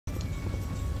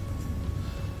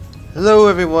Hello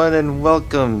everyone and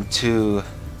welcome to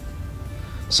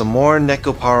some more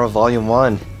Nekopara Volume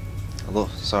 1.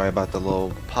 Sorry about the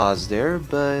little pause there,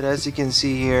 but as you can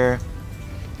see here,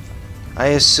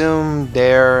 I assume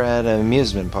they're at an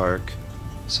amusement park.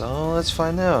 So let's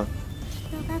find out.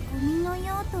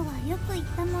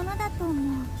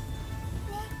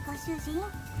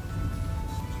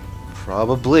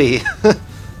 Probably.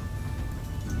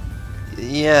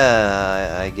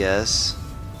 Yeah, I guess.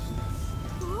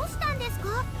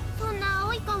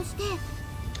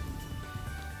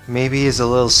 Maybe he's a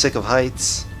little sick of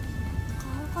heights.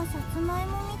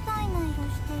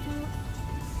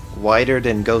 Whiter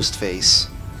than Ghostface.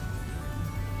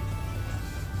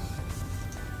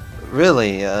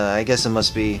 Really? I guess it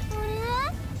must be.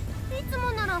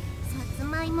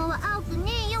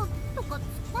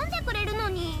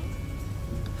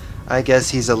 I guess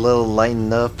he's a little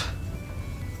lightened up.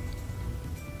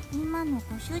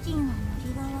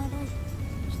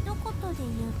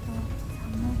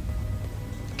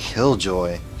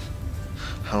 Killjoy.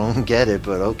 I don't get it,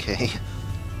 but okay.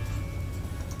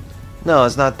 No,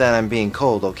 it's not that I'm being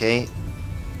cold, okay?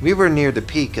 We were near the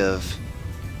peak of...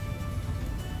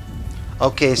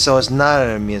 Okay, so it's not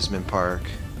an amusement park.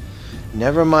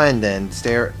 Never mind then. It's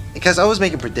there... Because I was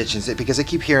making predictions, because I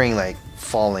keep hearing, like,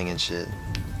 falling and shit.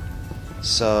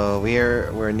 So,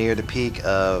 we're near the peak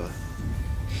of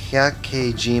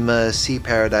Hyakejima Sea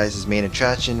Paradise's main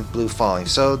attraction, Blue Falling.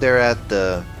 So, they're at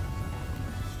the...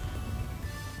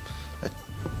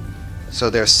 So,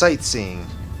 they're sightseeing.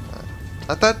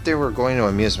 I thought they were going to an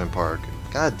amusement park.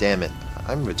 God damn it.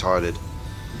 I'm retarded.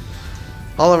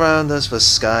 All around us was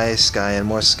sky, sky, and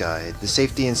more sky. The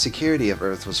safety and security of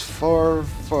Earth was far,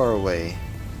 far away.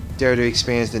 Dare to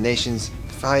experience the nation's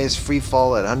highest free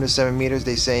fall at 107 meters,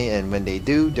 they say, and when they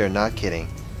do, they're not kidding.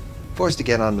 Forced to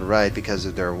get on the ride because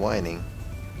of their whining.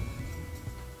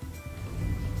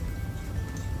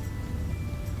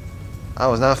 I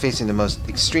was now facing the most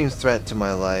extreme threat to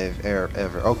my life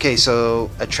ever. Okay, so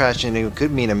attraction, it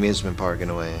could mean amusement park in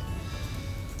a way.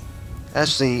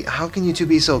 Ashley, how can you two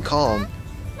be so calm?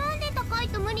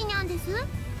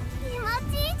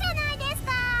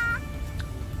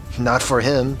 Not for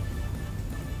him.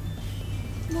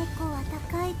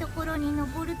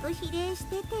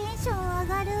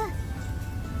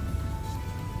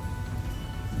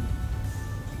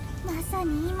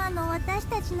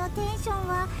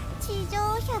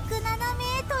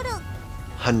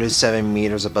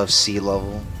 $107 above sea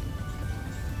level.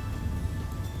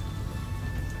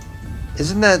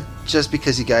 Isn't that just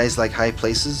because you guys like high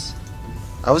places?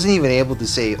 I wasn't even able to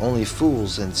say only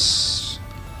fools and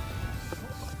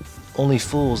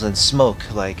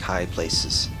smoke like high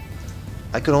places.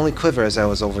 I could only quiver as I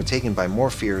was overtaken by more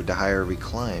fear the higher we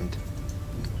climbed.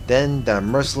 Then that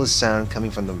merciless sound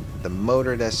coming from the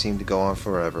motor that seemed to go on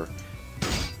forever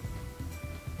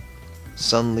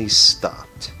suddenly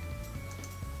stopped.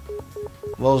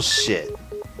 Well, shit.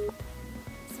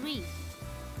 3,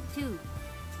 2,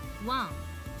 1.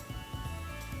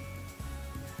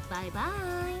 Bye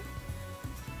bye.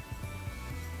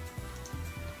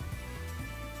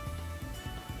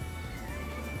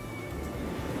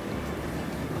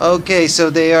 Okay, so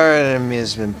they are at an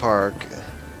amusement park.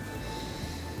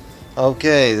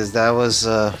 Okay, that was,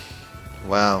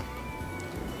 wow.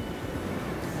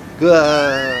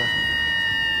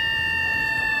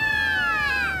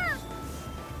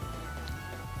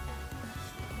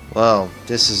 Well,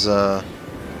 this is,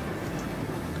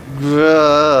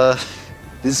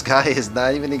 this guy is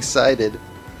not even excited.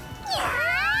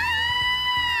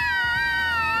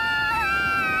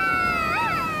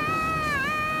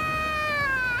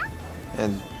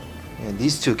 And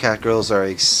these two cat girls are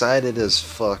excited as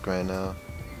fuck right now.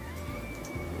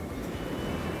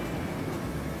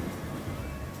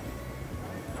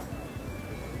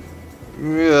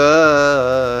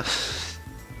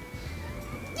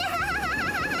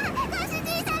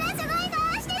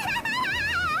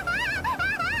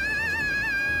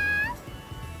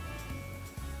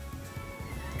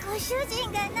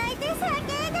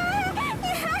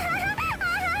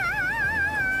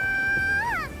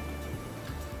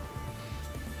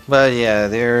 But yeah,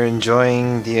 they're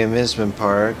enjoying the amusement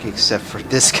park, except for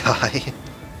this guy.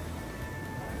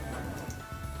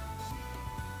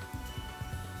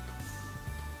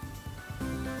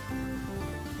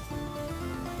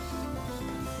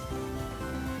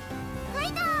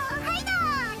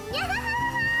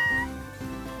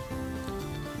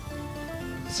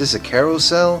 Is this a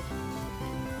carousel?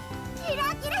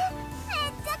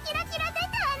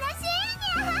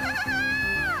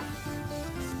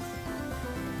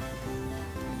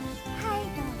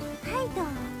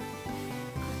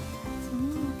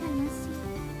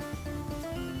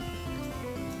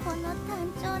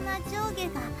 単調な上下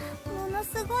がもの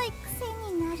すごい癖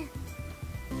になる。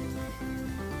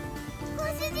ご主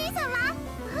人様、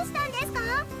どうしたんですか？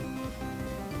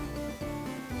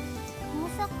ま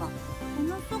さかこ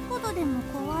の速度でも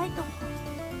怖いとか。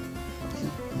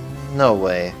No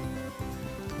way.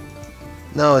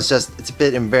 No, it's just, it's a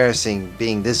bit embarrassing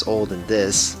being this old in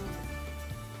this.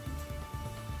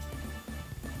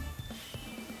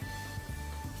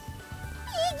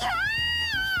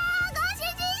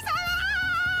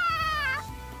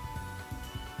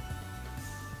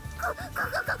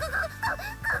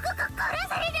 殺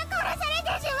されて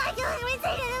しまうよ。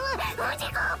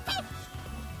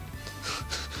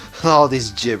 All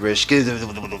this gibberish.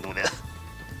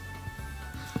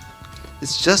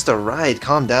 It's just a ride.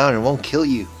 Calm down and it won't kill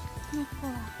you. 猫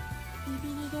はビ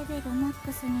ビリレベルマッ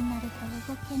クスになる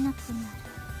と動けなくなる。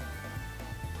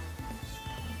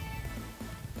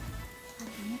あと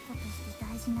猫として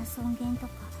大事な尊厳と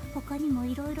か他にも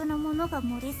いろいろなものが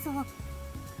漏れそう。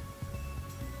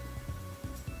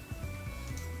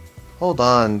 Hold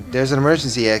on. There's an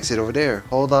emergency exit over there.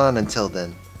 Hold on until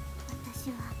then. 私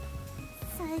は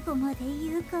最後まで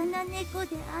勇敢な猫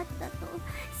であったと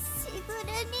しぐ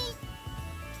れに。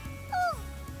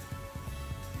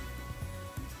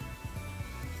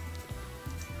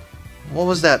What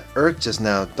was that irk just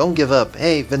now? Don't give up.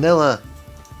 Hey, Vanilla.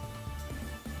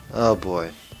 Oh boy.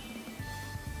 にゃ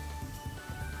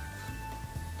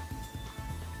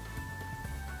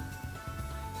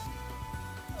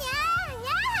ーに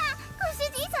ゃー、ご主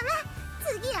人様、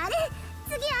次あの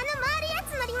回るや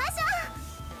つ乗りましょ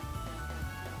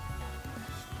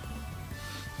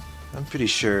う。 I'm pretty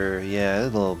sure, yeah, a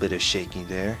little bit of shaking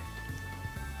there. に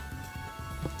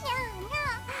ゃ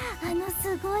ーにゃー、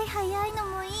すごい速いの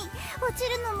もいい。落ち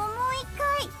るのももう一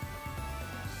回。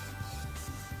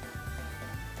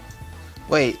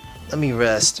 Wait, let me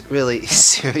rest. Really,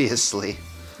 seriously.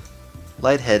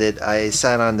 Lightheaded, I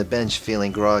sat on the bench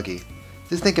feeling groggy.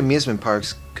 To think amusement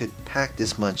parks could pack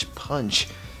this much punch.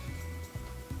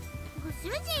 ご主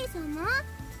人様、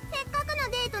せっかくの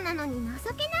デートなのに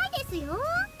情けないですよ。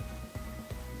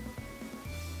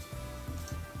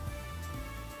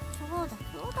そうだ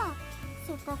そうだ、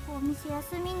せっかくお店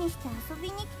休みにして遊び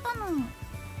に来たのに。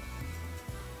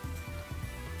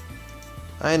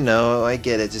 I know, I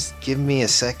get it. Just give me a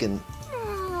second. も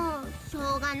うし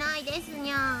ょうがないです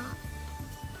にゃ。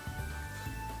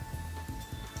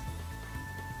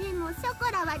でもショ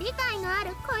コラは理解のあ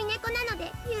る恋猫なの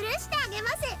で許してあげま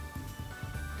す。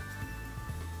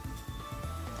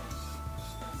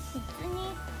別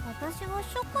に私は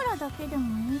ショコラだけで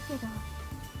もいいけど、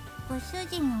ご主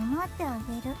人を待ってあ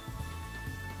げる。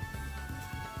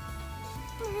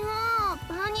もう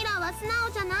バニラは素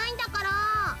直じゃないんだから。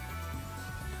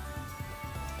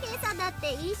 今朝だっ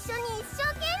て一緒に一生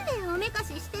懸命おめかし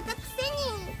してたくせ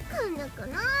に、この子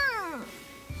の。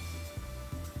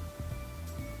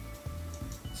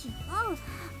違う、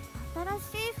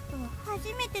新しい服は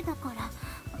初めてだから、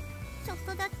ちょっ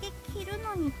とだけ着る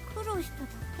のに苦労しただ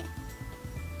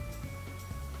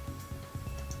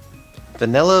け。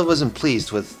 Vanilla wasn't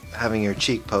pleased with having her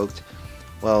cheek poked.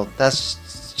 Well,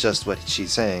 that's just what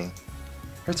she's saying.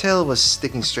 Her tail was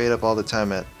sticking straight up all the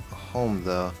time at home,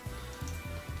 though.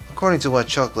 According to what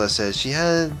Chocolate says, she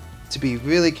had to be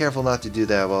really careful not to do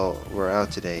that while we're out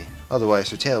today. Otherwise,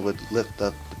 her tail would lift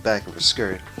up the back of her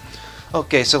skirt.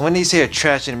 Okay, so when these here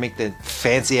trash and make the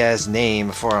fancy-ass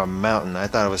name for a mountain, I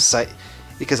thought it was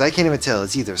because I can't even tell.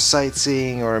 It's either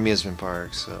sightseeing or amusement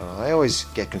park, so I always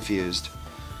get confused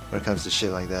when it comes to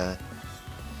shit like that.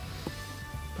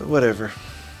 But whatever.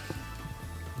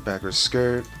 Backward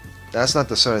skirt. That's not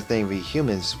the sort of thing we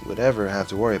humans would ever have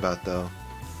to worry about, though.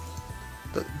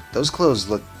 Those clothes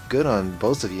look good on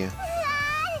both of you. 本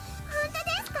当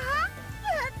ですか？や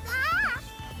った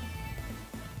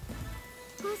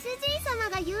ー。ご主人様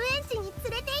が遊園地に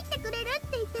連れて行ってくれるって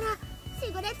言ったら、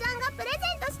しぐれちゃんがプレゼ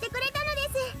ントしてくれたので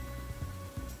す。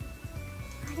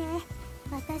これ、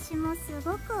私もす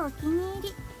ごくお気に入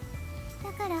り。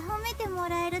だから褒めても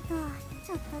らえると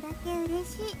ちょっとだけ嬉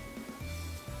しい。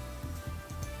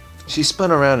 She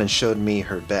spun around and showed me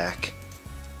her back.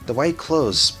 The white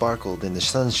clothes sparkled in the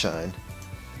sunshine.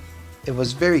 It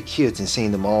was very cute, and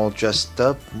seeing them all dressed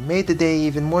up made the day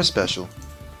even more special.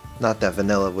 Not that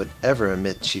Vanilla would ever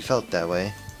admit she felt that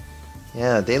way.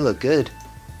 Yeah, they look good.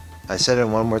 I said it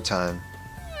one more time.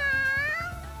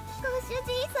 ご主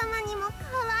人様にも可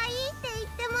愛いって言っ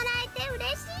てもらえて嬉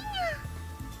しいにゃ。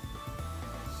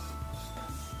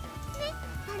ね、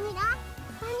バ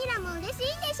ニラも嬉しい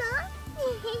でしょ。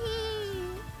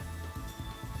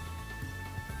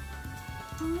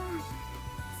まあ、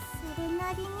それ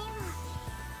なりには。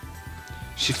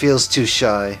She feels too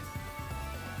shy.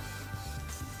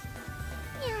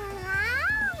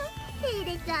 照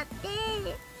れちゃってほ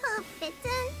っぺツ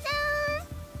ン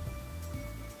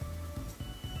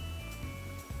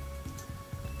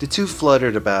ツン。 The two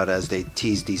fluttered about as they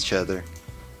teased each other,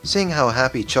 seeing how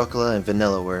happy Chocolate and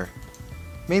Vanilla were.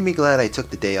 Made me glad I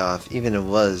took the day off, even if it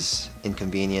was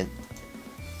inconvenient.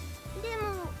 で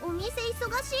もお店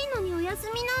忙しいのにお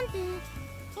休みなんていい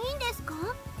んですか？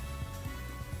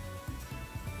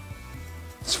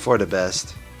 It's for the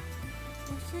best.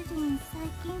 ご主人最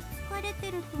近疲れ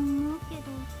てると思うけど。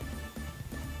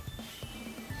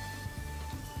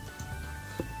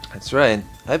 That's right.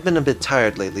 I've been a bit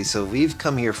tired lately, so we've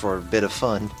come here for a bit of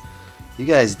fun. You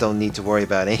guys don't need to worry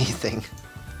about anything.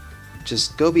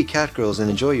 Just go be catgirls and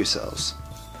enjoy yourselves.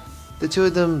 The two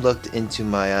of them looked into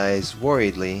my eyes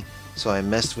worriedly, so I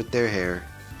messed with their hair.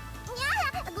 い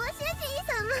やご主人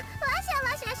様わしゃ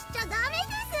わしゃしちゃダメで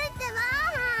すってば。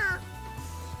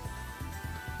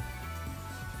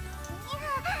いや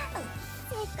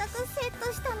せっかくセッ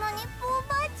トしたのにポー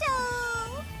バーちゃう。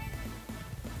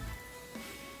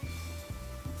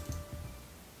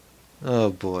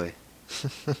 Oh boy.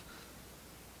 マ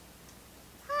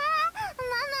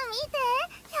マ見て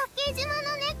百景島の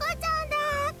猫ちゃんだ。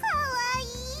かわい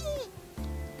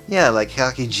い。 Yeah, like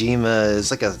Hakijima is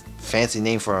like a fancy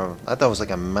name for a, I thought it was like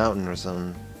a mountain or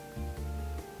something. ね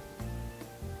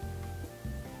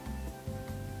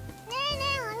えね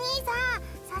えお兄さ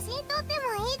ん写真撮って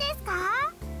もいいですか？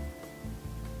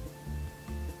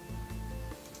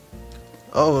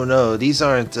 Oh no, these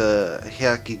aren't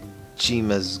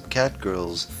Hakijima's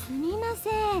catgirls. すみませ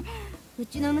ん、う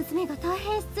ちの娘が大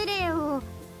変失礼を。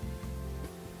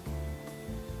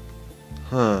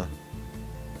 Huh.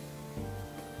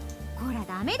 こら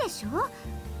ダメでしょ。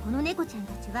この猫ちゃん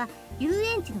たちは遊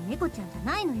園地の猫ちゃんじゃ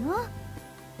ないのよ。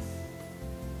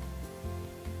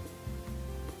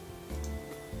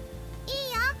いい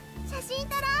よ、写真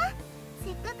撮ろう。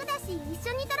せっかくだし一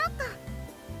緒に撮ろっか。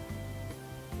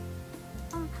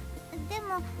あ、で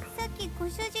もさっきご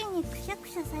主人にくしゃく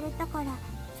しゃされたから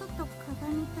ちょっと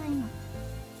鏡みたいな。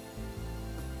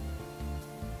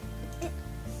え、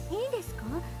いいですか？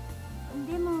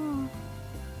でも。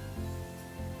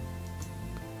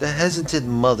 The hesitant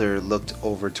mother looked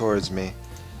over towards me.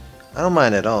 I don't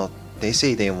mind at all. They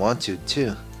say they want to,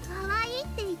 too. 可愛いっ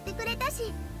て言ってくれた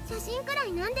し、写真くら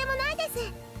いなんでもないで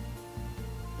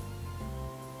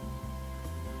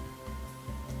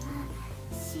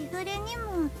す。しぐれに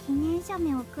も記念写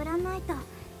メ送らないと。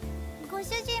ご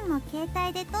主人も携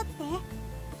帯で撮って。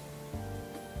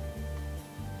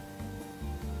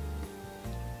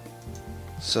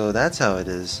 So that's how it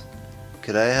is.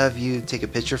 Could I have you take a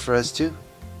picture for us, too?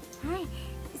 はい、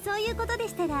そういうことで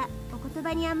したらお言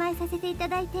葉に甘えさせていた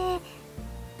だいて。はい、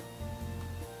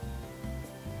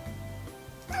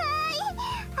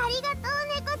ありがとう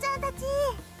猫ちゃんたち。じ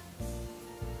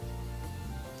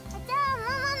ゃあマ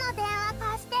マの電話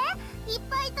貸して、いっ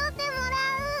ぱい撮ってもら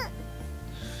う。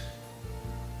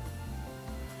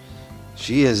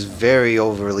 She is very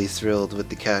overly thrilled with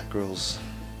the catgirls.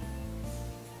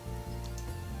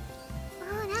 ほ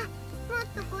ら、もっ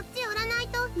とこっち寄らない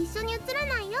と一緒に写ら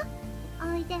ないよ。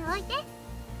おいでおいで。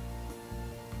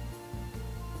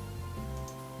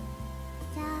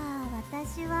じゃあ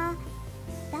私は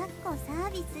抱っこサー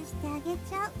ビスしてあげ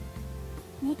ちゃう。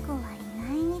猫は意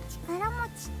外に力持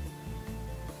ち。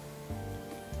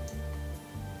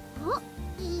お、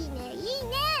いいねいいね。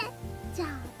じゃあ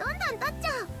どんどん取っちゃ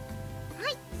おう。は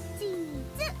い、チー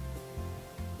ズ。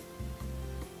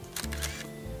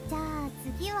じゃあ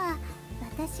次は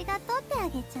私が撮ってあ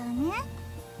げちゃうね。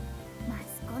マ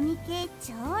スコミ系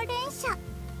超連射。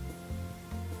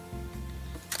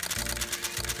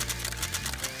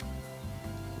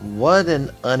 What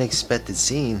an unexpected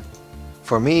scene.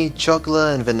 For me,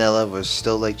 Chocolate and Vanilla were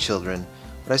still like children,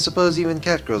 but I suppose even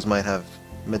catgirls might have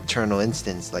maternal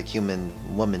instincts like human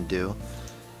women do.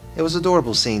 It was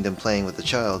adorable seeing them playing with the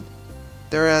child.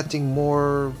 They were acting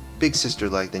more big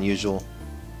sister-like than usual.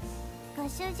 ご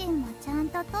主人もちゃん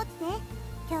と撮って、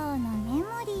今日のメモ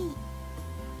リー。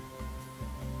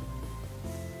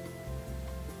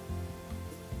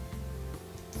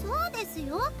そうです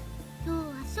よ。今日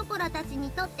はショコラたち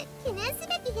にとって記念す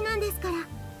べき日なんですから。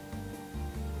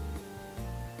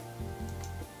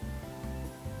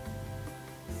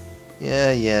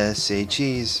Yeah, yeah, say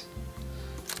cheese.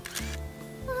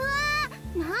 うわ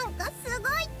ー、なんかすご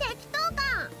い適当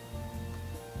感。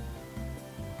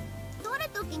撮る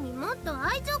ときにもっと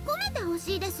愛情込めてほ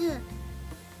しいです。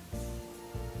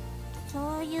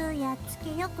そういうやっつ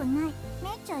けよくない。め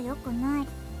っちゃよくない。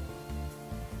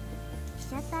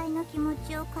写体の気持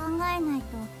ちを考えない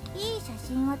といい写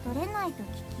真は撮れないと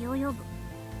聞き及ぶ。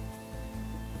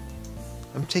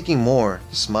 I'm taking more.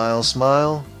 Smile,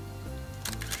 smile. も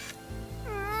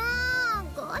う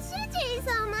ご主人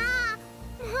様、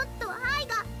もっと愛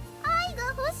が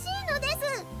欲しいので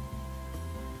す。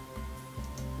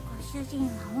ご主人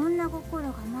は女心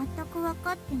が全く分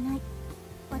かってない。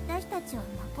私たちは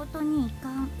誠に遺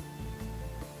憾。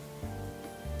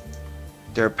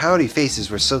 Their pouty faces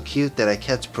were so cute that I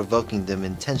kept provoking them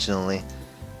intentionally.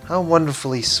 How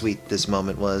wonderfully sweet this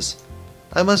moment was.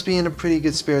 I must be in a pretty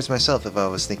good spirits myself if I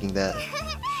was thinking that.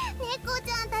 猫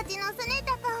ちゃんたちのすね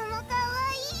た顔もかわ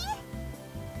いい。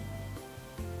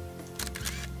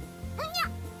いや、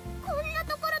こんな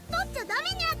ところ撮っちゃダ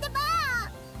メにゃってば。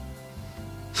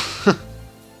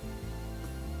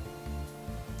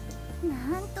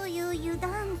なんという油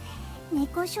断。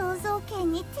猫肖像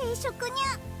権に抵触に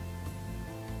ゃ。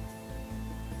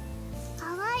か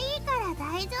わいいから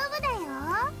大丈夫だよ。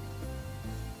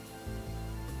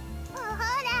ほら、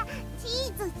チ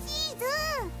ーズチーズ。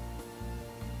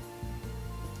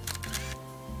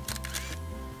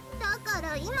だか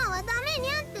ら今はダメに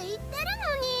ゃって言ってる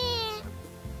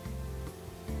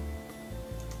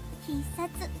のに。必殺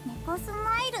猫スマ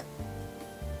イル。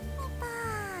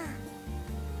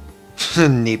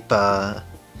Nipa.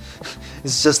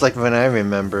 It's just like when I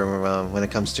remember when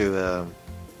it comes to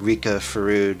Rika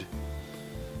Farood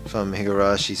from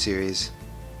Higurashi series.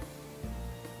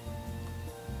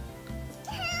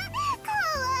 か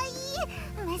わい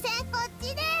い。目線こっ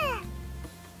ちで。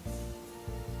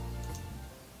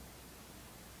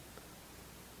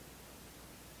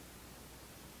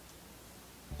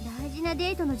大事な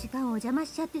デートの時間をお邪魔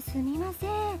しちゃってすみません。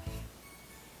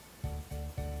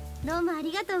どうもあ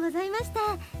りがとうございました。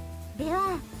で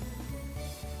は。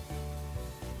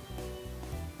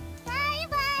バイ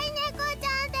バイ猫ちゃ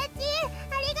んたち、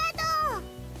ありがとう。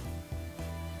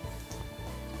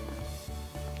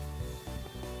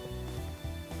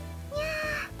にゃ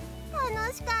ー、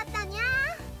楽しかったにゃー。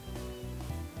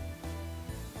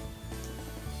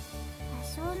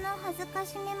多少の恥ずか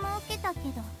しめも受けたけ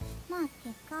ど、まあ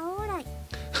結果オーライ。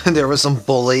There was some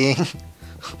bullying.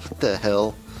 What the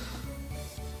hell?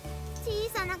 小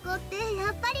さな子って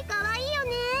やっぱり可愛いよ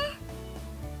ね。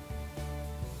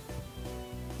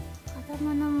子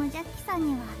供の無邪気さ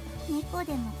には猫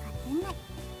でも勝てない。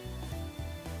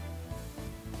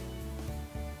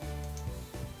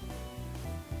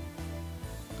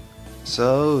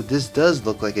So, this does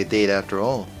look like a date after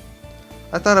all.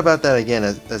 I thought about that again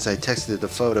as I texted the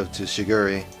photo to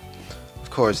Shiguri. Of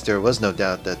course, there was no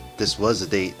doubt that this was a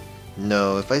date.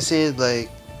 No, if I say it like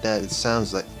that, it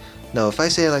sounds like... No, if I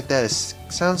say it like that, it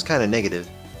sounds kind of negative.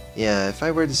 Yeah, if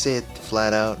I were to say it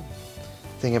flat out,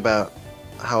 thinking about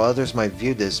how others might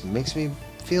view this makes me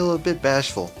feel a bit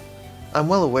bashful. I'm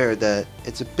well aware that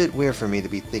it's a bit weird for me to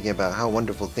be thinking about how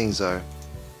wonderful things are.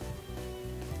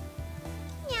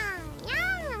 にゃんにゃ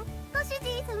ん、ご主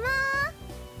人様。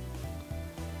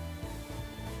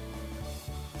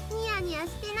ニヤニヤし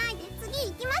てないで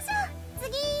次行きましょう。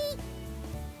次。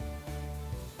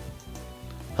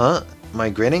 Huh? Am I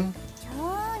grinning? 超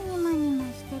ニマニマ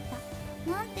して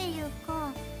た。なんていう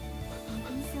か、エ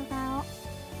ビス顔。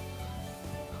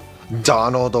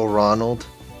Donald or Ronald?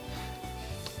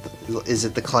 Is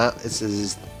it the clown?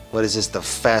 What is this? The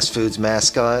fast foods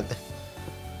mascot?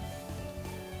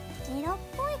 エロっ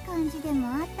ぽい感じでも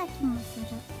あった気もする。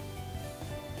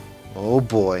 Oh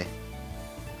boy.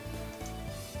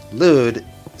 Lewd?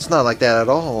 It's not like that at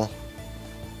all.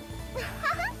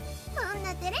 そん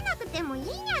な照れなくてもいい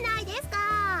じゃないです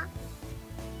か。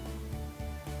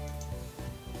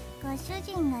ご主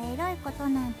人がエロいこと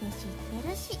なんて知って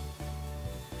るし。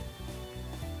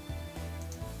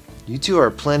 You two are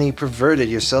plenty perverted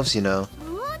yourselves, you know.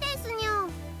 そうですにゃ。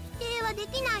否定はで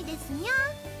きないですにゃ。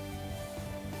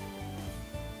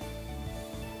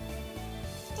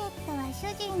ペットは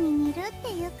主人に似るっ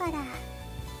て言うから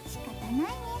仕方ないね。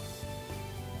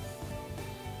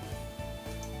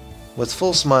 With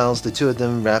full smiles, the two of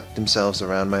them wrapped themselves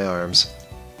around my arms.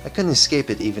 I couldn't escape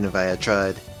it even if I had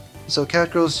tried. So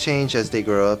catgirls change as they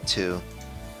grow up too.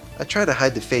 I tried to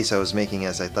hide the face I was making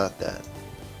as I thought that.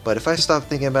 But if I stop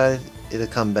thinking about it, it'll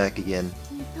come back again.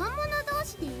 似た者同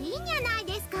士でいいんじゃない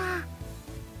ですか。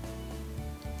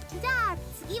じゃあ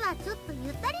次はちょっと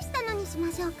ゆったりしたのにし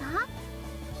ましょうか。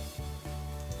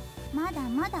まだ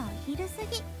まだお昼過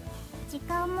ぎ。時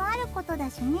間もあることだ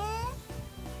しね。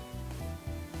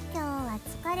今日は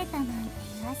疲れたなんて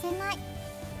言わせない。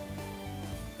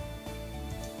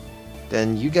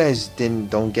 Then you guys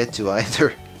don't get to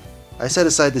either. I set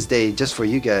aside this day just for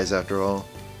you guys after all.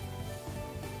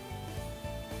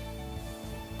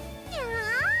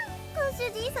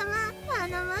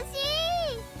 頼もし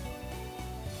い。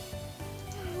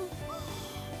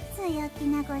強気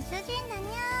なご主人だに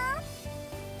ゃ。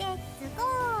レッツゴ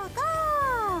ーゴ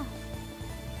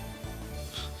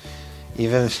ー。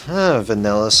 Even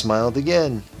Vanilla smiled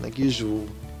again, like usual.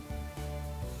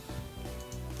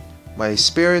 My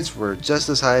spirits were just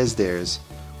as high as theirs,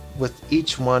 with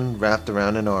each one wrapped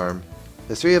around an arm.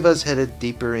 The three of us headed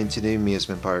deeper into the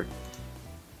amusement park.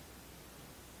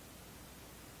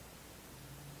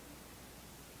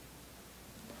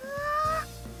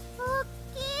 大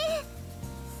きい。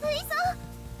水槽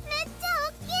めっちゃ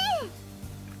大き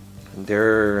い。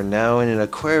 They're now in an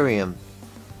aquarium.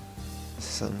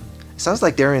 Sounds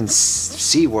like they're in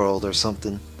SeaWorld or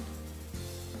something.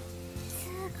 す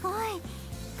ごい。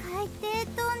海底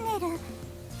トンネル。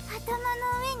頭の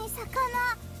上に魚。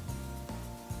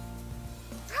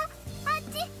あ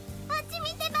っち見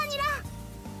てバニラ。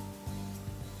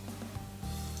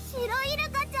白イル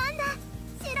カちゃんだ。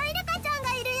白イルカちゃんが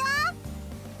いるよ。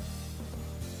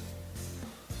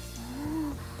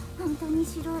本当に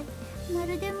白い。ま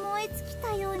るで燃え尽き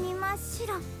たように真っ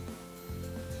白。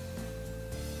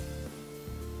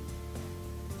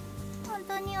本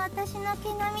当に私の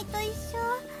毛並みと一緒。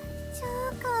超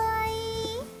かわいい。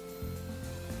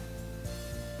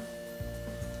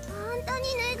本当に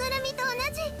ぬいぐるみと同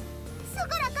じ。そこ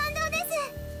ら感動で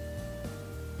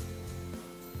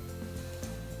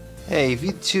す。 Hey, if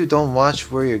you two don't watch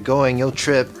where you're going, you'll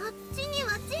trip. あっちに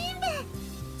はジ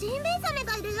ンベエザメ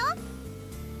がいるよ。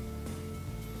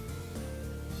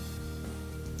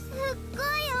すっごい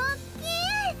大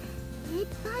きい。いっ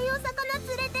ぱいお魚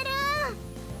釣れてる。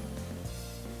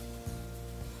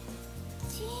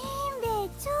ジンベエ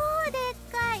超でっ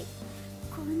かい。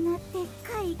こんなでっ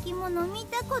かい生き物見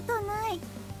たことない。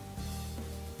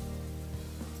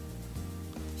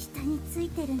下につい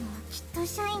てるのはきっと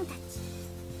社員たち。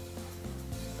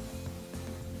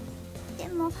で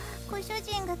もご主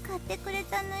人が買ってくれ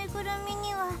たぬいぐるみ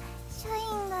には社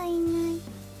員がいない。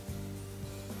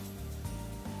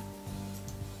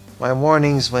 My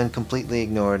warnings went completely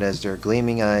ignored as their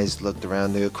gleaming eyes looked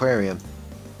around the aquarium.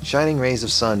 Shining rays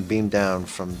of sun beamed down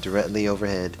from directly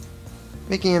overhead,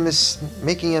 making a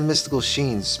mystical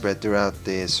sheen spread throughout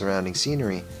the surrounding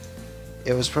scenery.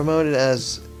 It was promoted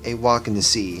as a walk in the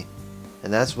sea,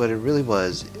 and that's what it really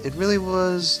was. It really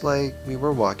was like we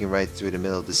were walking right through the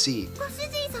middle of the sea. ご主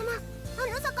人様、あ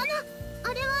の魚、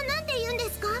あれは何て言うんで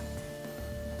すか？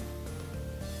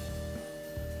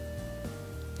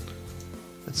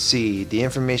 Let's see, the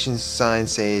information sign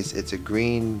says it's a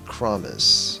green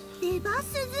chromis. デバ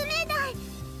スズメダイ。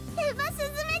デバスズ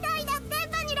メダイだって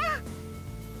バニラ。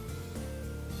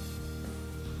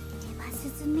デバス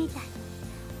ズメダイ。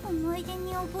思い出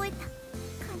に覚えた。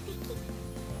完璧。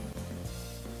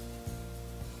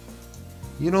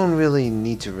 You don't really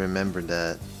need to remember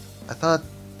that. I thought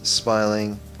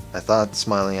smiling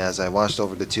as I watched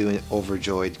over the two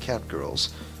overjoyed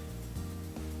catgirls.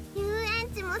 遊園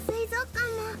地も水族館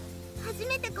も初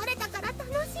めて来れたから楽し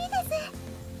いです。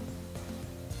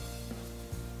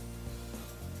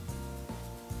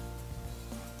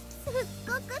すっ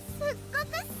ごく楽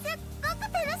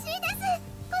しいです。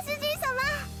ご主人様。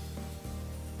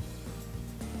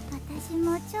私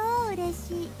も超嬉し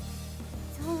い。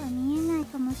そうは見えない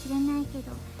かもしれないけ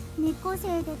ど、猫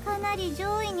背でかなり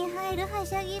上位に入るは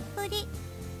しゃぎっぷり。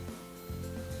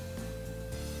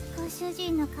ご主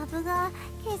人の株が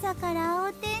今朝から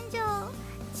青天井。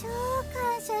超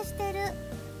感謝してる。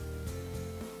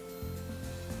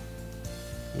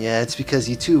 Yeah, it's because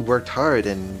you two worked hard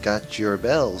and got your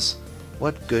bells.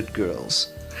 What good girls.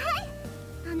 はい。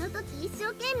あの時一生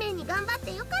懸命に頑張っ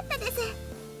てよかったです。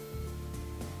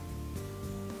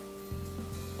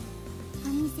お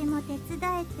店も手伝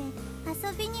えて、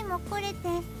遊びにも来れて、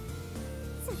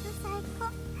最高、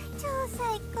超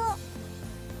最高。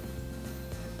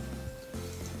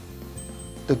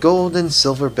 The gold and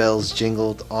silver bells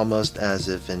jingled almost as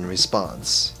if in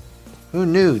response. Who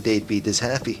knew they'd be this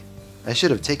happy? I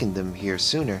should have taken them here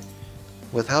sooner.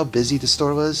 With how busy the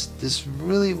store was, this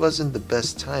really wasn't the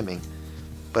best timing.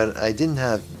 But I didn't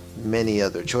have many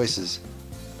other choices.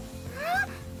 あ、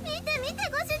見て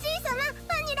ご主人様、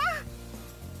バニラ。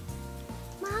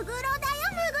マグロだよ、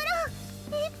マグ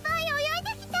ロ。いっぱい泳いで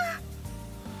きた。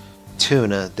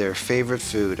 Tuna, their favorite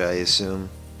food, I assume.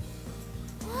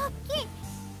 大きい。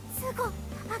すごい。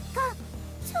赤。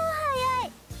超速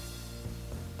い。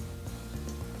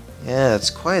 Yeah, it's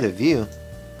quite a view.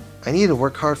 I need to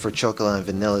work hard for Chocolate and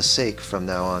Vanilla's sake from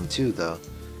now on too, though.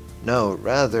 No,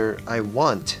 rather, I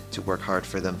want to work hard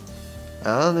for them.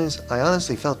 I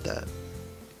honestly felt that.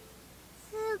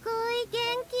 すごい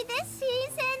元気で新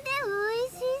鮮で美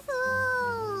味しそ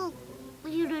う。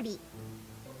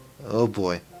Oh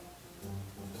boy.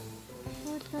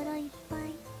 トロトロいっぱ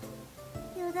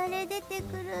い。よだれ出て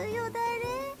くるよだ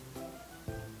れ。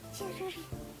チュルリ。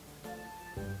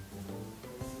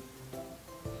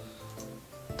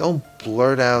 Don't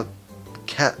blurt out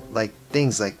cat like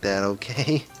things like that,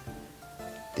 okay?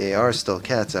 They are still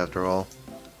cats after all.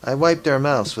 I wiped their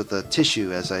mouths with a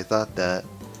tissue as I thought that.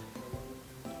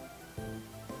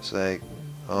 It's like,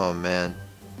 oh man.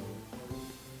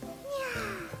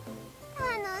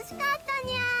 楽しかった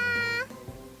にゃー。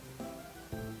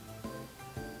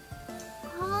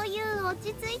こういう落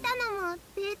ち着いたのも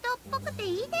デートっぽくて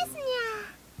いいですにゃ。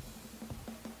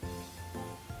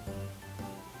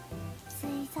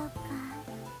水族館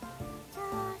超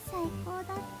最高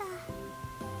だった。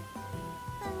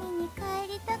海に帰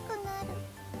りたくなる。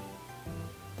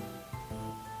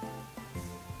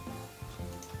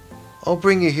 I'll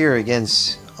bring you here again.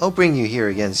 I'll bring you here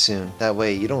again soon. That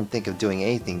way you don't think of doing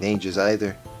anything dangerous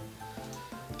either.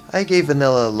 I gave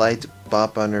Vanilla a light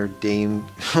bop on her dame.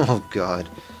 Oh God!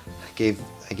 I gave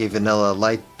Vanilla a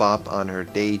light bop on her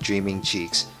daydreaming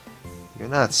cheeks. You're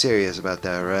not serious about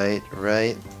that, right?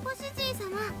 Right? ご主人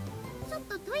様、ちょっ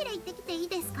とトイレ行ってきていい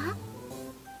ですか？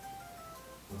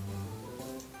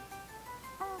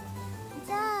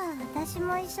じゃあ私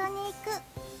も一緒に行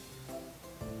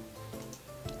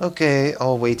く。 Okay,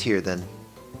 I'll wait here then. は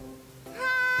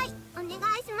ーい、お願いし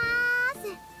ます。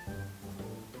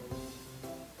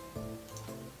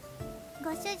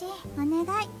ご主人、お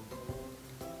願い。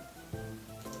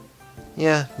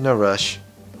 Yeah, no rush.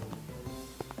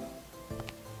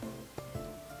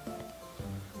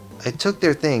 I took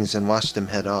their things and watched them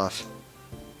head off.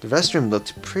 The restroom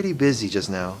looked pretty busy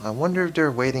just now. I wonder if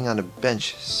they're waiting on a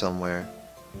bench somewhere.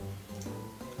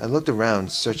 I looked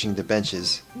around, searching the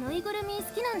benches. ぬいぐるみ好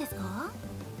きなんですか？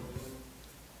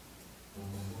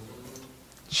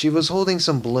 She was holding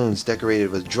some balloons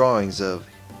decorated with drawings of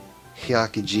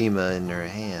Hyakujima in her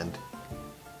hand.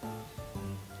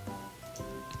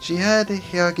 She had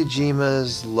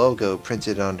Hyakujima's logo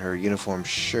printed on her uniform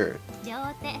shirt. 両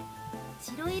手、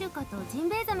白イルカとジン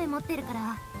ベエザメ持ってるか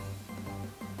ら。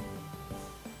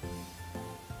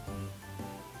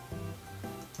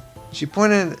 She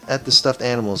pointed at the stuffed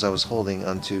animals I was holding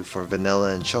onto for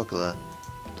Vanilla and Chocolate.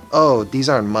 Oh, these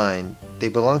aren't mine. They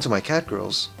belong to my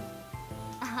catgirls.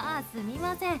 ああ、すみ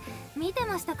ません。見て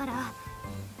ましたから。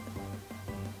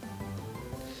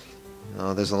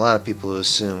 Oh, there's a lot of people who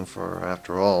assume, for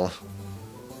after all.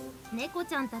 猫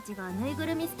ちゃんたちがぬいぐ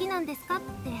るみ好きなんですかっ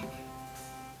て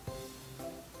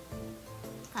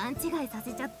勘違いさ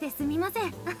せちゃってすみませ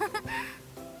ん。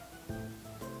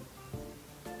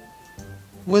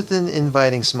 With an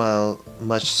inviting smile,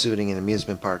 much suiting an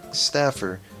amusement park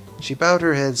staffer, she bowed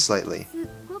her head slightly. すっ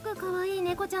ごく可愛い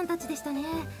猫ちゃんたちでしたね。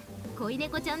恋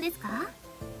猫ちゃんですか？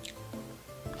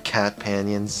 Cat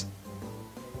panions.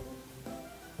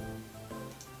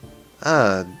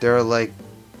 Ah, they're like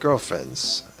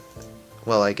girlfriends.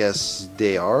 Well, I guess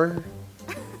they are?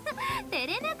 照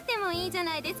れなくてもいいじゃ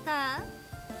ないですか。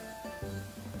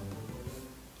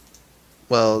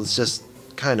 Well, it's just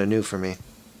kinda new for me.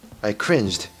 I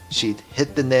cringed. She'd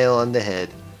hit the nail on the head.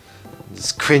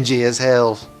 It's cringy as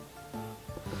hell.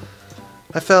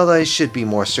 I felt I should be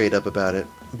more straight up about it,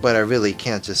 but I really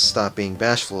can't just stop being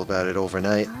bashful about it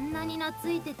overnight. あんなに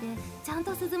懐いてて、ちゃん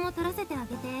と鈴も取らせてあ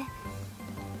げて。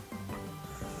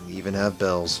 Even have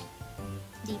bells.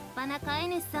 立派な飼い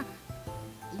主さん。い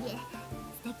え、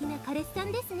素敵な彼氏さ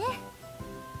んですね。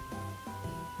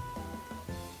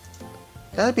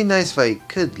 That'd be nice if I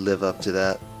could live up to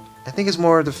that. I think it's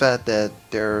more the fact that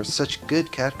they're such good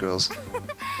catgirls.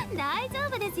 大丈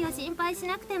夫ですよ、心配し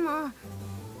なくても。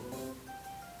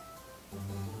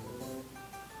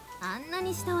あんな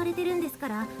に慕われてるんですか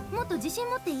ら、もっと自信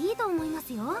持っていいと思いま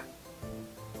すよ。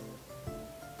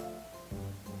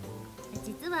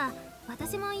実は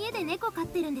私も家で猫飼っ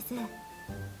てるんです。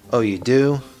 Oh, you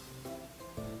do?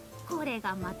 これ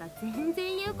がまた全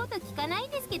然言うこと聞かない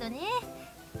んですけどね。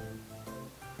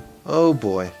 Oh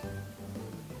boy.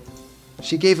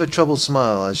 She gave a troubled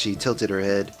smile as she tilted her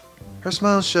head. Her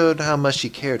smile showed how much she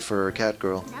cared for her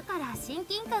catgirl. だから親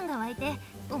近感が湧いて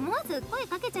思わず声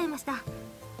かけちゃいました。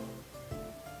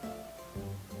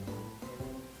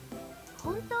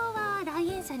本当は来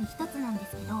園者に一つなんで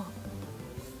すけど、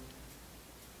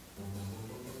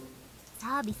サ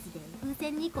ービスで風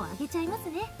船2個あげちゃいます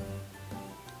ね。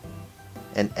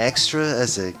 An extra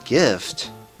as a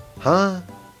gift? Huh?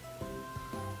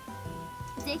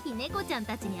 ぜひ猫ちゃん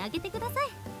たちにあげてください。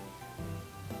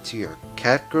 To your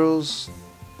catgirls?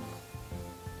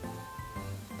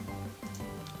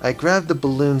 I grabbed the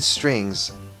balloon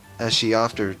strings as she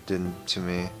offered them to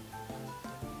me.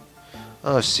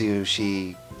 Oh,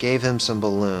 she gave him some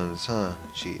balloons, huh?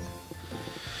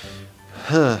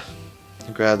 Huh.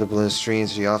 Grabbed the balloon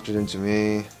strings, she offered them to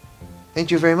me.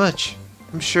 Thank you very much.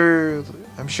 I'm sure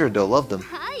they'll love them.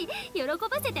 はい、喜ば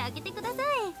せてあげてください。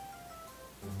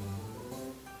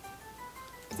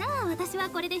じゃあ私は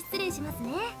これで失礼します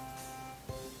ね。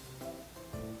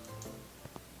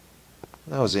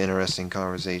That was an interesting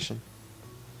conversation.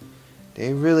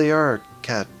 They really are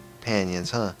cat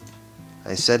companions, huh?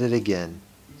 I said it again.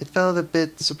 It felt a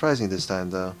bit surprising this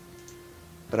time, though.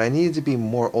 But I needed to be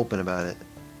more open about it.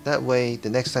 That way, the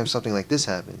next time something like this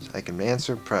happens, I can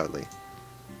answer proudly.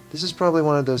 This is probably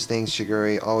one of those things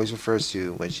Shigure always refers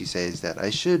to when she says that I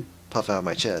should puff out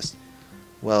my chest.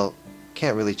 Well,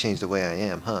 can't really change the way I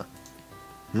am, huh?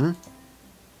 Hmm? うに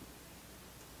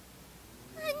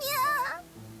ゃー、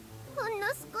ほんの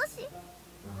少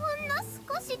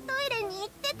しトイレに行っ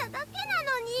てただけなの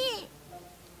に。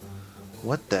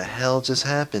 What the hell just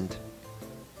happened?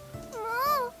 も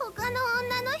う他の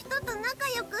女の人と仲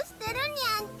良くしてるに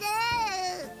ゃんて。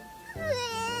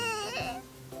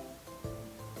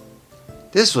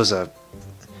This was a...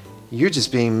 You're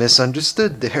just being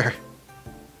misunderstood there.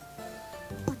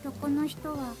 男の人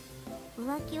は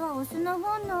浮気はオスの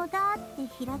本能だって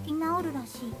開き直るら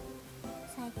しい。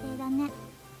最低だね。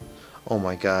 Oh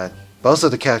my god. Both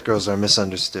of the catgirls are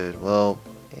misunderstood. Well,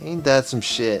 ain't that some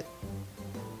shit?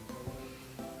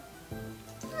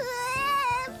 バ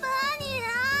ニラ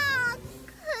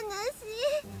悲しい。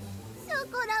ショ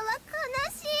コラは悲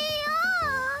しいよ。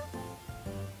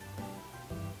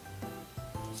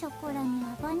ショコラに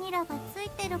はバニラがつい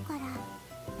てるから泣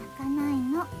かない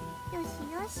の。よし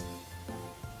よし。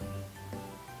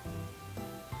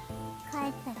帰っ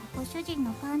たらご主人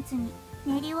のパンツに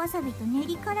練りわさびと練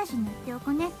りからし塗ってお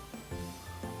くね。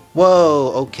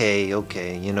 Whoa, okay. You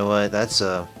know what? That's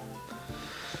a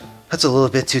little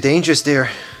bit too dangerous there.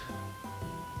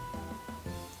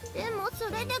 でもそ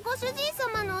れでご主人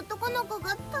様の男の子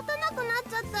が立たなくなっ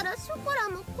ちゃったらショコラ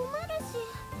も困るし。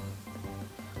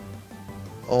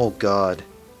 Oh god.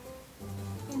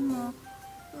 でも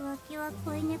浮気は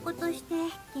恋猫として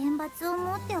厳罰を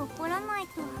持って怒らない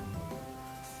と。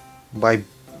 By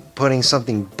putting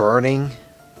something burning?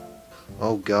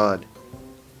 Oh god.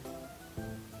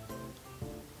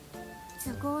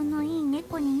 都合のいい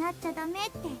猫になっちゃダメっ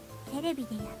てテレビ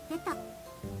でやってた。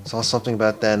 Saw something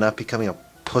about that not becoming a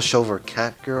pushover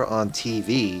cat girl on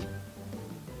TV.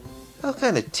 What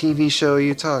kind of TV show are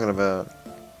you talking about?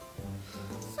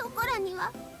 ショコラに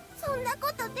はそんな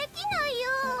ことできないよ。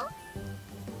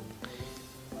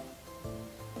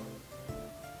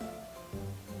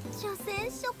所詮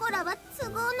ショコラは都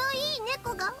合のいい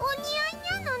猫がお似合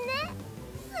いなのね。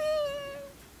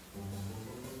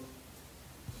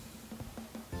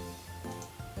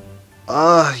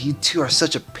You two are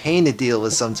such a pain to deal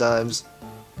with sometimes.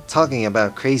 Talking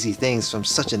about crazy things from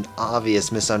such an obvious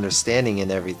misunderstanding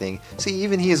and everything. See,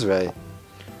 even he's right.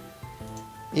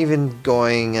 Even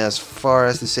going as far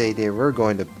as to say they were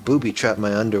going to booby trap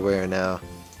my underwear now.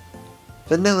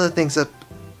 Vanilla thinks up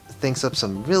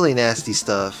some really nasty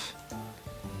stuff.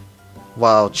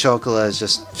 While Chocola is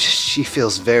just... she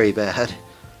feels very bad.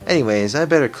 Anyways, I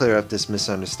better clear up this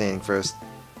misunderstanding first.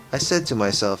 I said to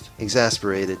myself,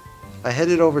 exasperated. I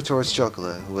headed over towards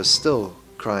Chocola, who was still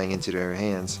crying into their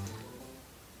hands.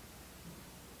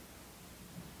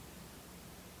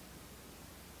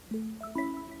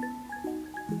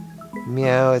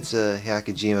 Meow, it's a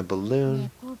Hyakujima balloon.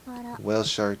 Nekopara. Whale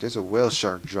shark, there's a whale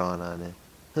shark drawn on it.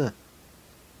 Huh.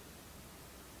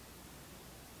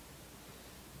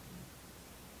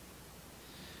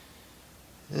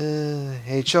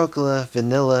 Hey Chocola,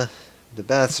 Vanilla, the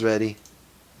bath's ready.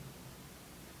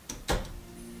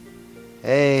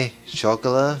 Hey,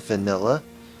 Chocola, Vanilla.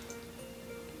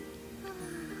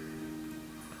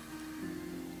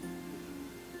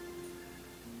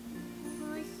 ご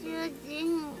主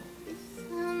人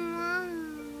様。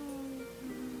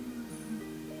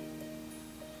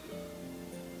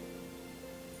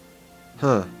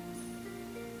Huh.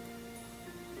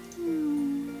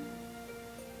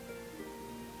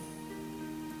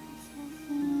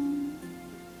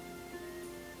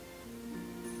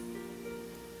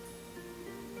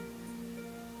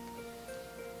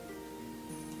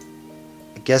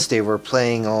 I guess they were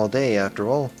playing all day after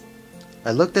all.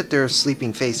 I looked at their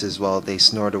sleeping faces while they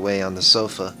snored away on the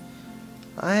sofa.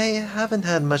 I haven't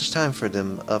had much time for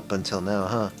them up until now,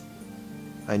 huh?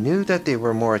 I knew that they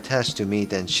were more attached to me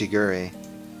than Shigure,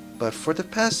 but for the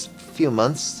past few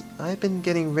months, I've been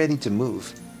getting ready to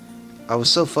move. I was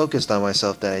so focused on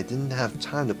myself that I didn't have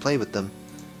time to play with them.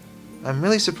 I'm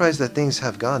really surprised that things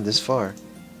have gone this far.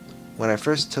 When I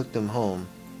first took them home,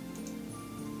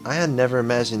 I had never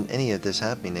imagined any of this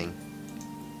happening.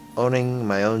 Owning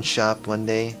my own shop one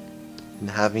day and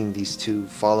having these two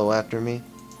follow after me,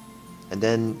 and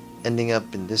then ending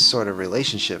up in this sort of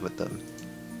relationship with them.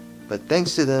 But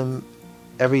thanks to them,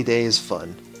 every day is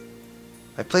fun.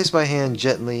 I place my hand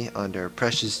gently on their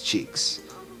precious cheeks.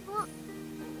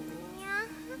 にゃ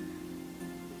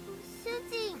ご主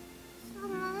人様。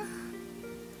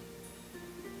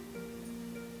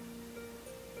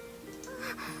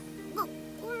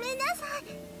ごめんなさい。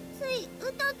つい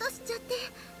うとうとしちゃって。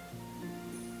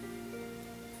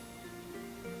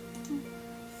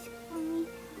仕込み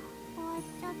終わっ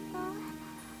ちゃった。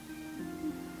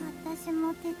私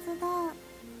も手伝う。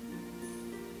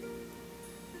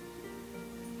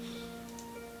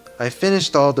I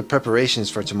finished all the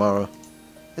preparations for tomorrow.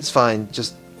 It's fine,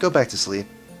 just go back to sleep.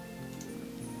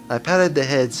 I patted the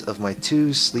heads of my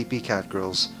two sleepy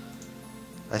catgirls.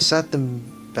 I sat them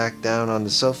back down on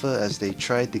the sofa as they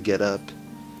tried to get up.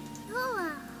 今日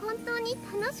は本当に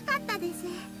楽しかったです。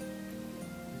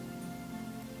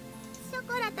ショ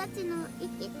コラたちの行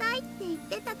きたいって言っ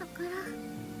てたとこ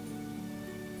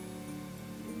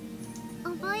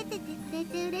ろ覚えててくれ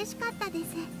て嬉しかったです、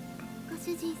ご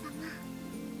主人様。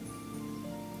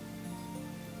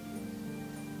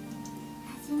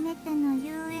初めての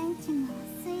遊園地も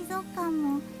水族館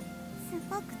もす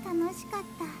ごく楽しかっ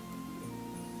た。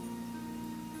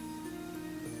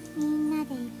みんな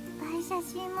でいっぱい写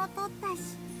真も撮ったし、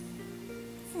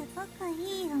すごく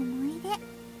いい思い出。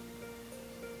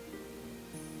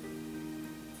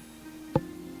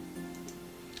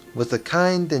With a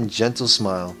kind and gentle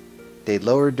smile, they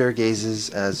lowered their gazes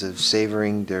as if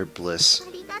savoring their bliss.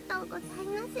 ありがとうございま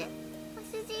す、ご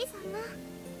主人様。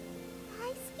大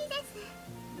好きです。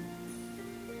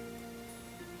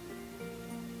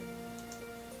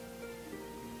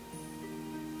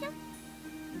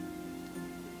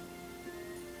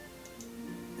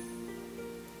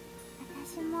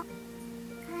私も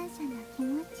感謝の気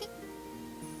持ち。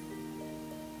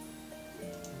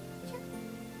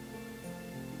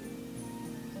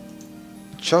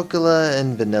Chocola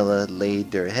and Vanilla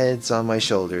laid their heads on my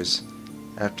shoulders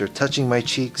after touching my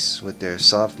cheeks with their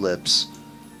soft lips.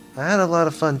 I had a lot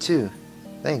of fun too.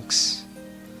 Thanks.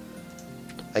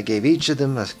 I gave each of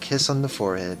them a kiss on the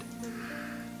forehead.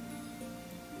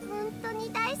 本当に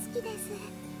大好きです、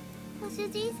ご主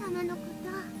人様のこと。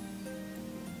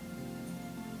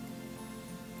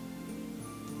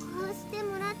こうして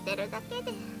もらってるだけ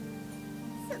で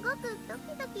すごくド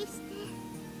キドキして、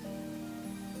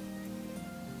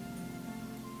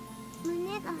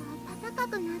胸が温か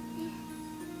くなって、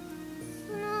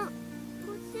その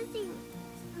ご主人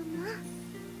様。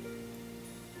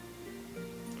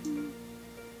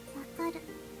わかる。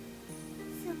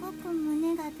すごく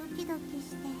胸がドキドキし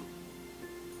て、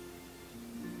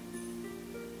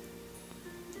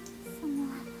その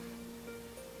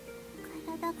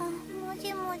体がも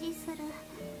じもじする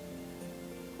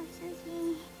ご主人。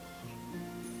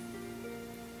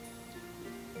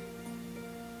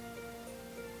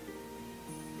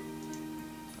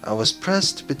I was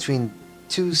pressed between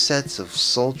two sets of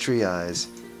sultry eyes.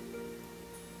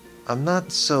 I'm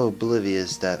not so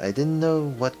oblivious that I didn't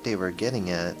know what they were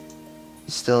getting at.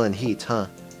 Still in heat, huh?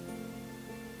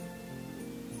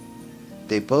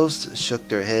 They both shook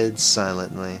their heads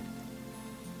silently.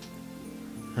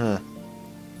 Huh.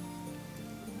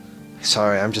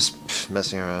 Sorry, I'm just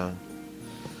messing around.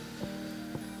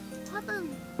 多分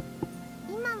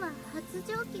今は発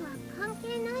情期は関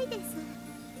係ないです。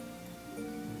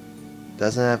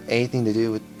Doesn't have anything to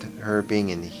do with her being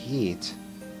in heat.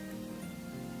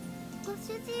 ご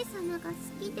主人様が好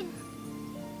きで、好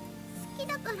き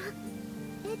だから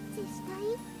エッチした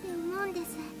いって思うんです。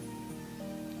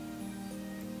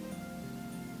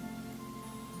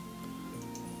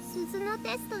鈴の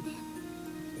テストで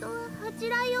人は恥じ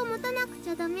らいを持たなくち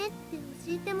ゃダメって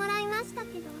教えてもらいました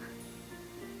けど、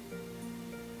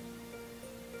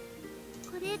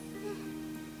これって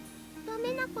ダ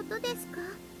メなことですか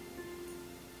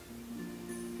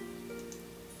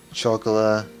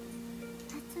Chocola.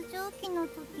 発情期の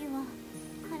時は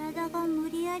体が無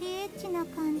理やりエッチな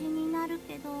感じになる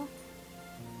けど、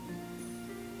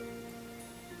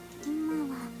今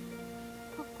は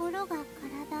心が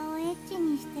体をエッチ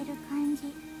にしてる感じ。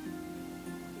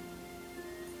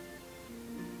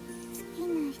好き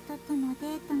な人とのデ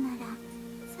ートなら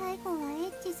最後はエ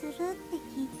ッチするって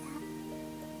聞いた。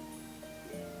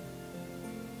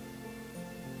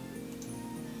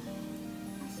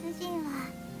ご主人は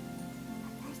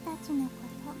私たちのこ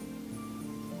と好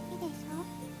きでし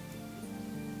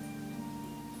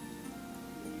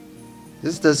ょ？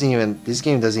 This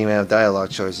game doesn't even have dialogue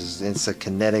choices. It's a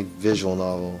kinetic visual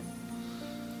novel.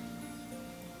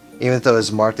 Even though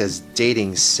it's marked as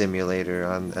dating simulator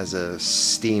as a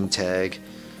Steam tag.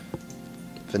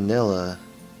 Vanilla.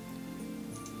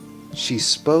 She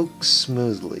spoke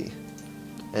smoothly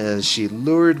as she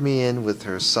lured me in with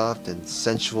her soft and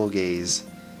sensual gaze.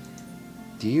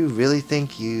 Do you really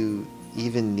think you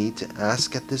even need to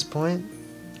ask at this point?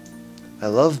 I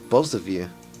love both of you.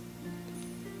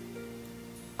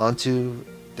 Onto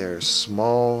their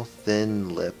small,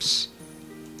 thin lips.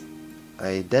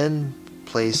 I then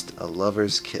placed a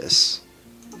lover's kiss.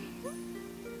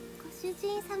 ご主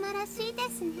人様らしいで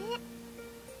すね。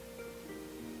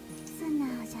素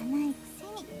直じゃないくせ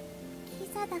に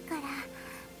キザだから。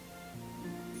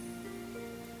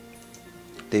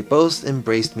 They both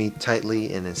embraced me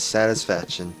tightly in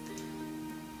satisfaction.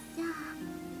 じゃあ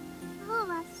今日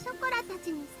はショコラた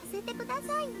ちにさせてくだ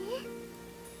さいね。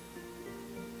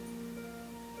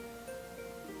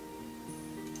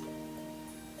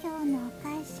今日のお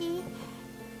返しいっ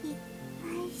ぱ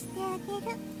いしてあげ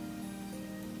る。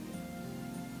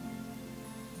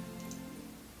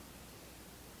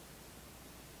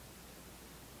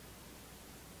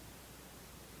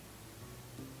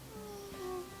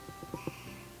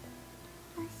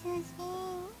 ご主人、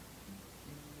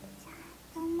ちゃ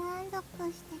んと満足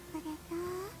してくれた？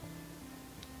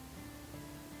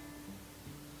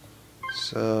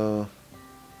 So...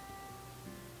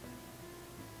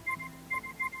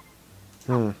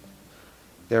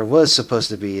 There was supposed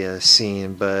to be a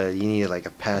scene, but you needed like a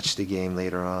patch to game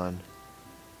later on.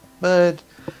 But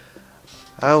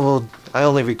I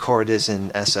only record this in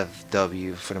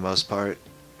SFW for the most part.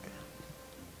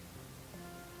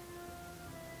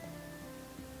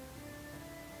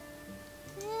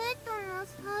 デートの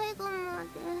最後まで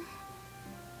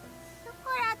ショコ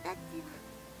ラたちは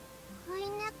飼い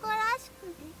猫らしく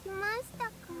できました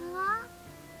か？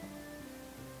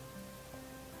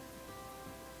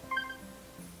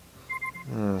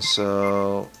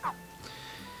 So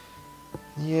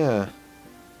yeah.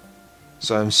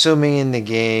 So I'm assuming in the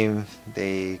game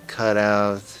they cut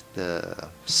out the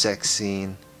sex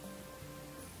scene.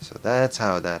 So that's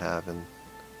how that happened.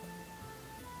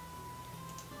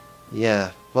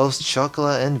 Yeah, both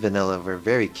chocolate and vanilla were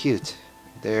very cute.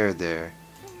 There.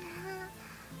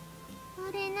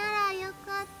 それならよ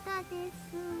かったです。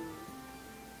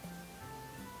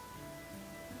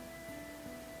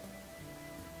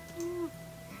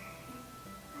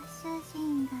 ご主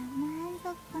人が満足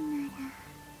なら。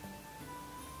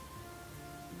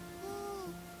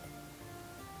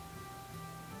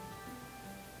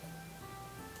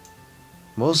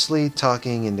 Mostly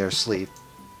talking in their sleep,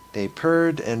 they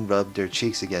purred and rubbed their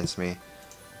cheeks against me.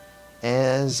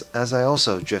 As I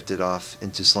also drifted off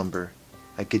into slumber,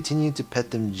 I continued to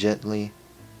pet them gently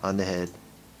on the head.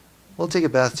 We'll take a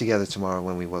bath together tomorrow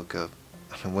when we wake up.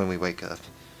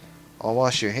 I'll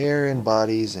wash your hair and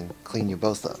bodies and clean you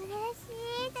both up. 嬉し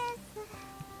いです。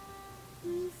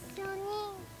一緒に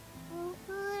お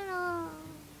風呂。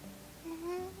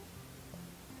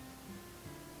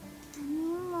髪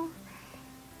も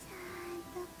ちゃん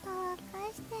と乾か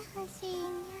してほしいな。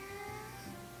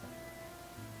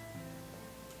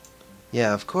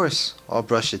 Yeah, of course. I'll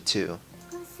brush it too.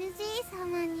 ご主人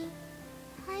様に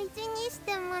大事にし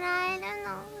てもらえる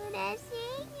の嬉し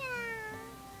いにゃ。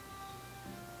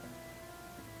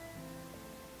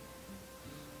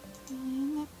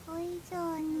 猫以上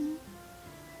に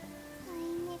飼い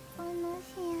猫の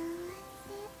幸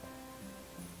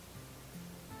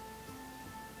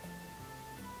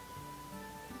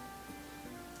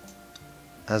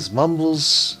せ。 As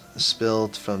mumbles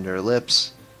spilled from their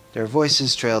lips, their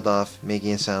voices trailed off,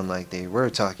 making it sound like they were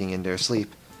talking in their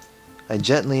sleep. I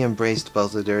gently embraced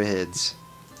both of their heads,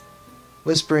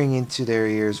 whispering into their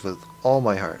ears with all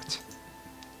my heart.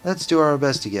 Let's do our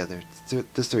best together,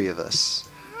 the three of us.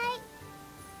 はい。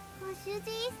ご主人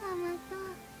様と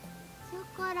ショ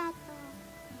コラと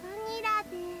バニラ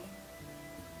で。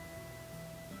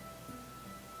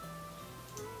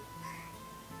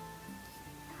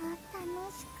楽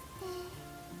しくて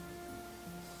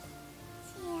幸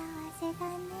せだ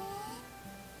ね。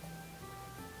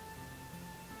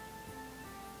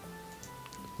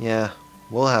 Yeah,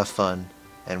 we'll have fun,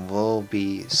 and we'll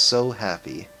be so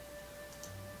happy.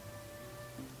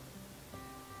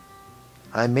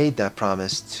 I made that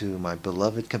promise to my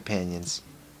beloved companions.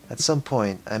 At some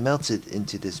point, I melted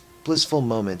into this blissful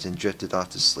moment and drifted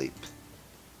off to sleep.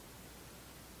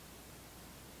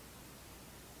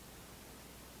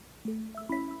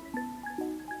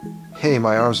 Hey,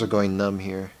 my arms are going numb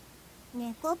here.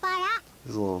 Nekopara.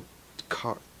 There's a little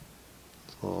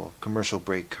Little commercial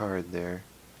break card there.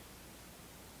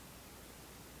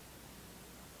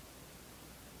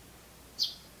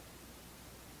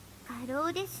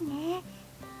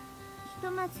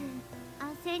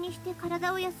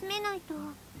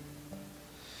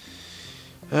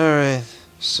 Alright,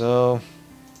 so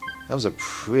that was a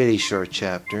pretty short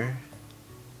chapter.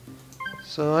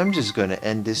 So I'm just going to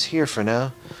end this here for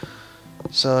now.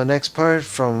 So next part,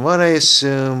 from what I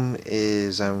assume,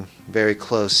 is I'm very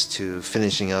close to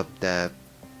finishing up that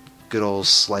good old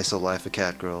slice of life of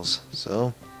Catgirls.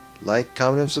 So like,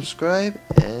 comment, and subscribe,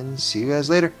 and see you guys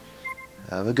later.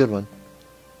 Have a good one.